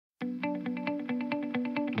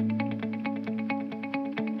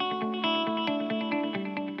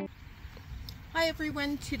Hi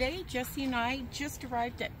everyone, today Jessie and I just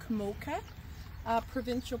arrived at Komoka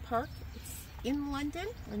Provincial Park. It's in London,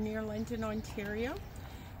 or near London, Ontario,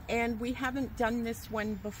 and we haven't done this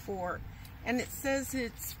one before. And it says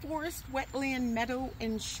it's forest, wetland, meadow,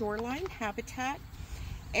 and shoreline habitat,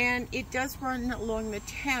 and it does run along the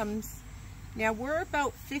Thames. Now we're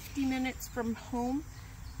about 50 minutes from home,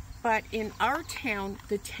 but in our town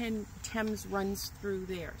the Thames runs through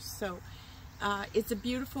there. So it's a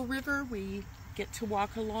beautiful river. We get to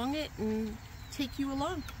walk along it and take you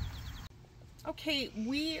along. Okay,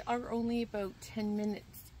 we are only about 10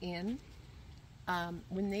 minutes in.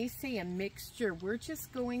 When they say a mixture, we're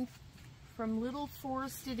just going from little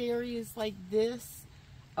forested areas like this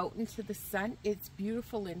out into the sun. It's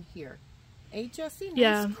beautiful in here. Hey, Jessie? Nice,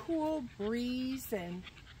 yeah. Cool breeze, and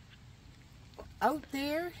out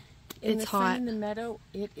there in the sun in the meadow,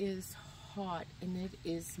 it is hot and it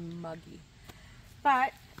is muggy.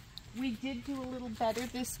 But we did do a little better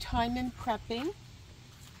this time in prepping.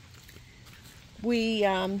 We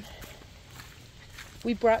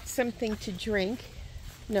brought something to drink.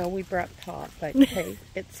 No, we brought pop, but hey,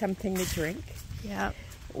 it's something to drink. Yeah.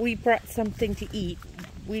 We brought something to eat.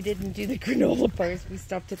 We didn't do the granola bars. We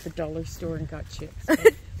stopped at the dollar store and got chips.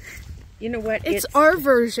 But you know what? It's our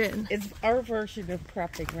version. It's our version of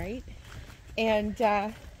prepping, right? And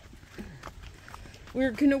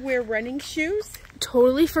we're gonna wear running shoes.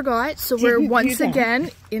 Totally forgot, so we're once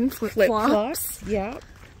again in flip-flops. Yeah.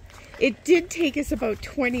 It did take us about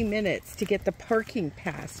 20 minutes to get the parking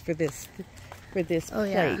pass for this place.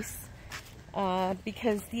 Yeah.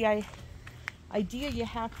 Because the idea you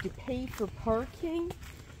have to pay for parking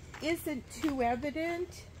isn't too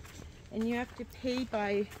evident, and you have to pay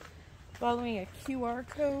by following a QR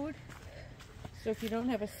code. So if you don't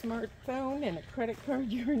have a smartphone and a credit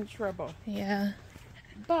card, you're in trouble. Yeah.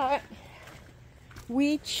 But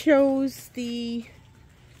we chose the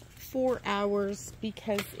 4 hours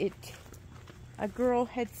because a girl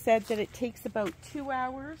had said that it takes about 2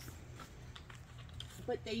 hours,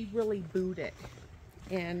 but they really boot it,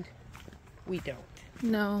 and we don't.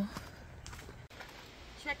 No.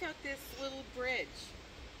 Check out this little bridge.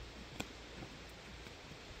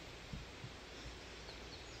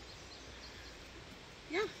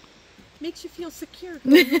 Yeah, makes you feel secure.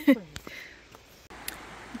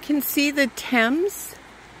 You can see the Thames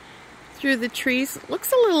through the trees. It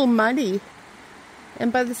looks a little muddy,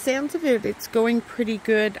 and by the sounds of it, it's going pretty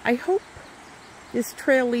good. I hope this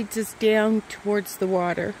trail leads us down towards the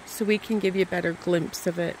water so we can give you a better glimpse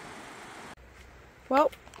of it. Well,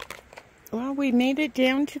 we made it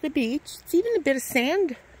down to the beach. It's even a bit of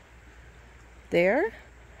sand there.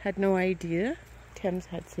 Had no idea Thames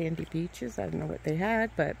had sandy beaches. I don't know what they had,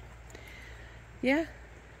 but yeah.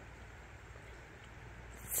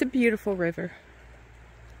 It's a beautiful river.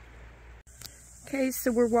 Okay,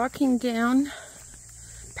 so we're walking down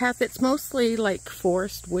a path that's mostly like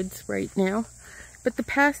forest woods right now, but the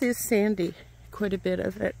path is sandy, quite a bit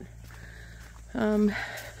of it.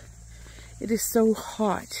 It is so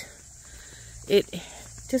hot. It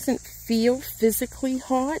doesn't feel physically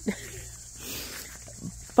hot,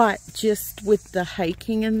 but just with the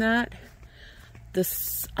hiking and that,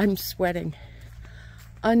 I'm sweating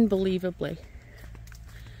unbelievably.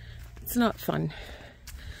 It's not fun,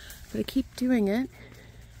 but I keep doing it.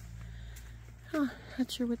 Oh,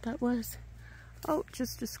 not sure what that was. Oh,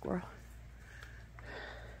 just a squirrel.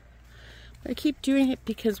 But I keep doing it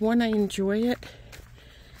because, one, I enjoy it,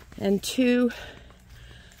 and two,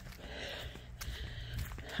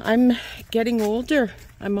 I'm getting older.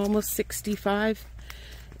 I'm almost 65,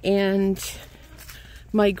 and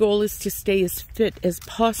my goal is to stay as fit as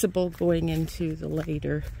possible going into the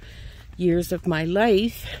later years of my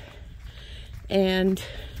life. And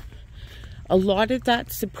a lot of that,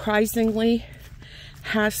 surprisingly,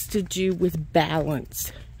 has to do with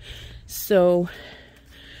balance. So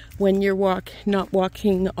when you're not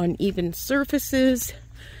walking on even surfaces,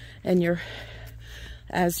 and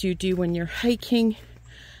as you do when you're hiking,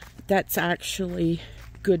 that's actually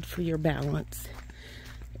good for your balance.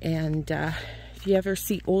 And if you ever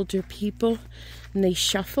see older people and they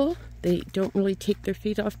shuffle, they don't really take their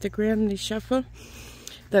feet off the ground and they shuffle,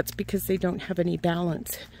 that's because they don't have any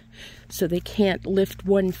balance. So they can't lift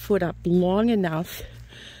one foot up long enough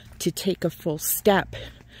to take a full step.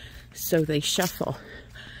 So they shuffle.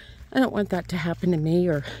 I don't want that to happen to me,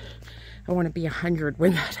 or I want to be 100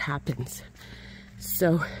 when that happens.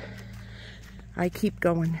 So I keep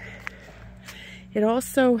going.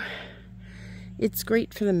 It's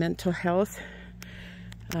great for the mental health.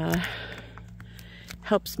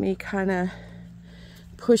 Helps me kind of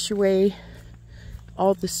push away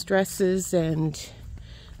all the stresses and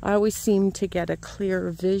I always seem to get a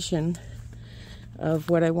clearer vision of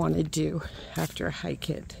what I want to do after a hike.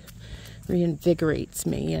 It reinvigorates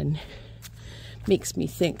me and makes me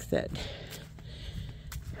think that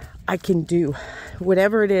I can do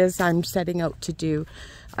whatever it is I'm setting out to do.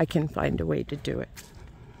 I can find a way to do it.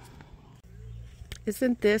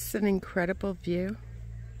 Isn't this an incredible view?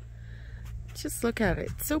 Just look at it.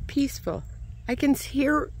 It's so peaceful. I can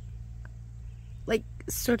hear like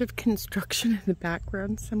sort of construction in the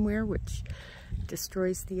background somewhere, which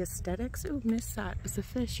destroys the aesthetics. Oh, missed that. It was a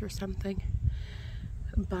fish or something.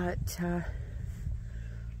 But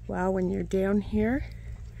wow, when you're down here,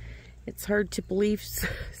 it's hard to believe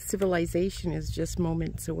civilization is just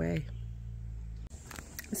moments away.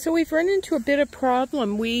 So we've run into a bit of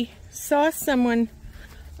problem. We saw someone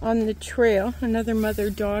on the trail, another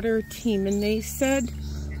mother-daughter team, and they said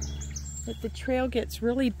that the trail gets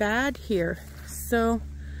really bad here. So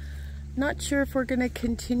not sure if we're going to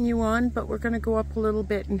continue on, but we're going to go up a little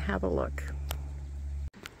bit and have a look.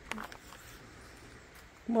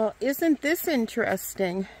 Well, isn't this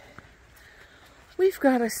interesting? We've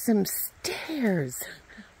got us some stairs.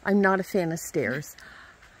 I'm not a fan of stairs,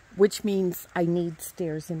 which means I need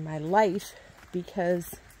stairs in my life,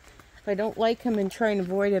 because if I don't like them and try and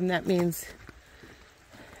avoid them, that means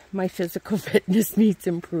my physical fitness needs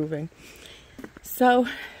improving. So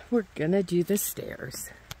we're gonna do the stairs.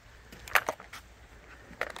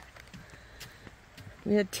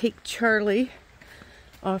 We had to take Charlie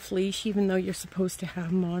off leash, even though you're supposed to have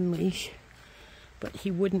him on leash, but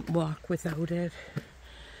he wouldn't walk without it,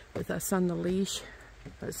 with us on the leash.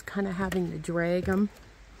 I was kind of having to drag him,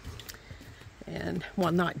 and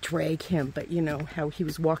well, not drag him, but you know how he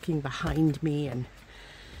was walking behind me and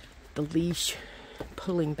the leash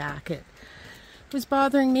pulling back. It was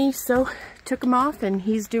bothering me, so took him off and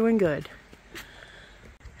he's doing good.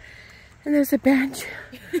 And there's a bench,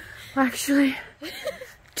 actually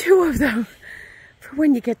 2 of them, for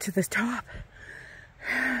when you get to the top.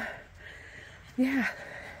 Yeah.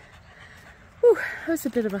 Whew, that was a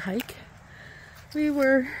bit of a hike. We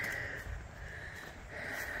were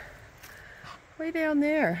way down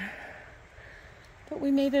there, but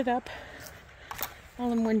we made it up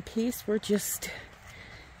all in one piece. We're just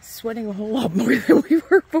sweating a whole lot more than we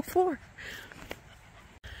were before.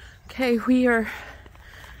 Okay, we are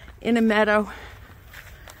in a meadow.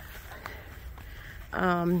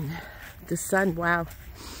 The sun, wow,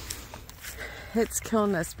 it's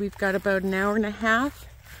killing us. We've got about an hour and a half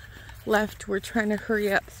left. We're trying to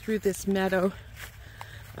hurry up through this meadow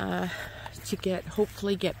to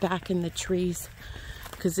hopefully get back in the trees,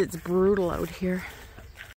 because it's brutal out here.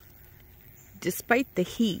 Despite the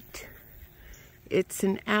heat, it's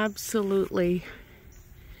an absolutely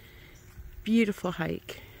beautiful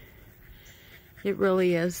hike. It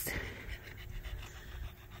really is.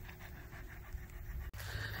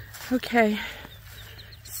 Okay,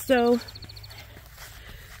 so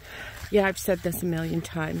yeah, I've said this a million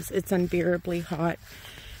times. It's unbearably hot.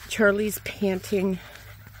 Charlie's panting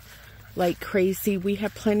like crazy. We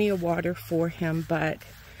have plenty of water for him, but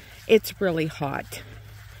it's really hot.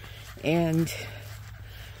 And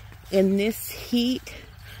in this heat,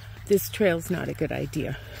 this trail's not a good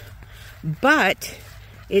idea. But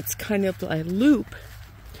it's kind of a loop.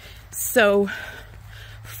 So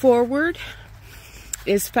forward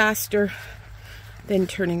is faster than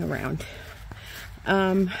turning around.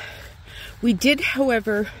 We did,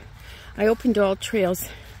 however, I opened all trails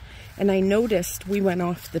and I noticed we went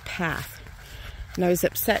off the path. And I was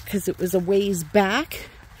upset because it was a ways back.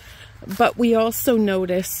 But we also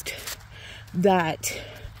noticed that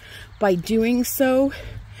by doing so,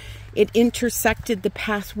 it intersected the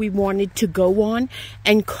path we wanted to go on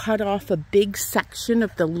and cut off a big section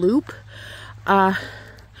of the loop,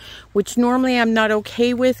 which normally I'm not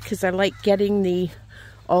okay with, because I like getting the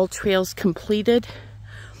all trails completed,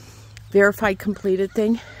 verified completed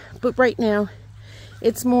thing. But right now,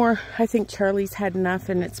 it's more, I think Charlie's had enough,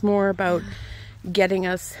 and it's more about getting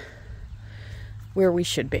us where we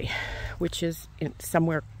should be, which is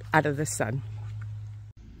somewhere out of the sun.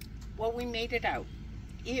 Well, we made it out.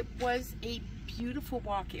 It was a beautiful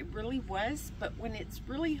walk. It really was, but when it's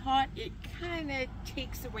really hot, it kind of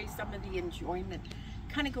takes away some of the enjoyment.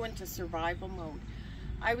 Kind of go into survival mode.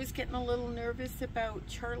 I was getting a little nervous about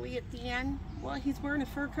Charlie at the end. Well, he's wearing a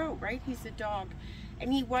fur coat, right? He's a dog.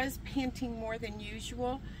 And he was panting more than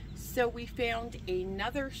usual. So we found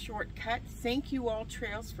another shortcut. Thank you, All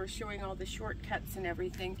Trails, for showing all the shortcuts and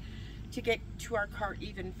everything to get to our car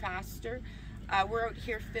even faster. We're out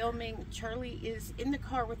here filming. Charlie is in the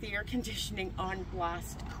car with the air conditioning on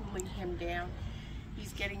blast, cooling him down.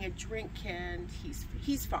 He's getting a drink and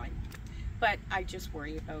he's fine. but I just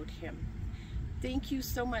worry about him. Thank you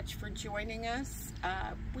so much for joining us.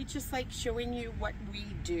 We just like showing you what we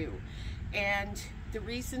do, and the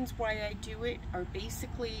reasons why I do it are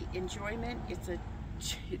basically enjoyment.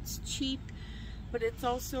 It's cheap, but it's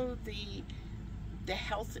also the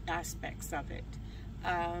health aspects of it,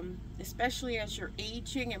 especially as you're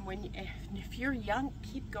aging. And if you're young,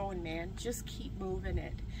 keep going, man. Just keep moving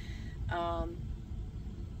it.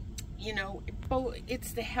 You know, both,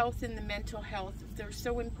 it's the health and the mental health. They're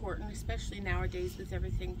so important, especially nowadays with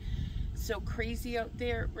everything so crazy out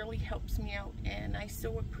there. It really helps me out, and I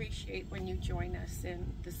so appreciate when you join us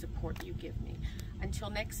and the support you give me. Until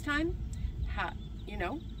next time, you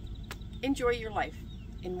know, enjoy your life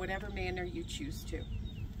in whatever manner you choose to.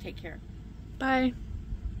 Take care. Bye.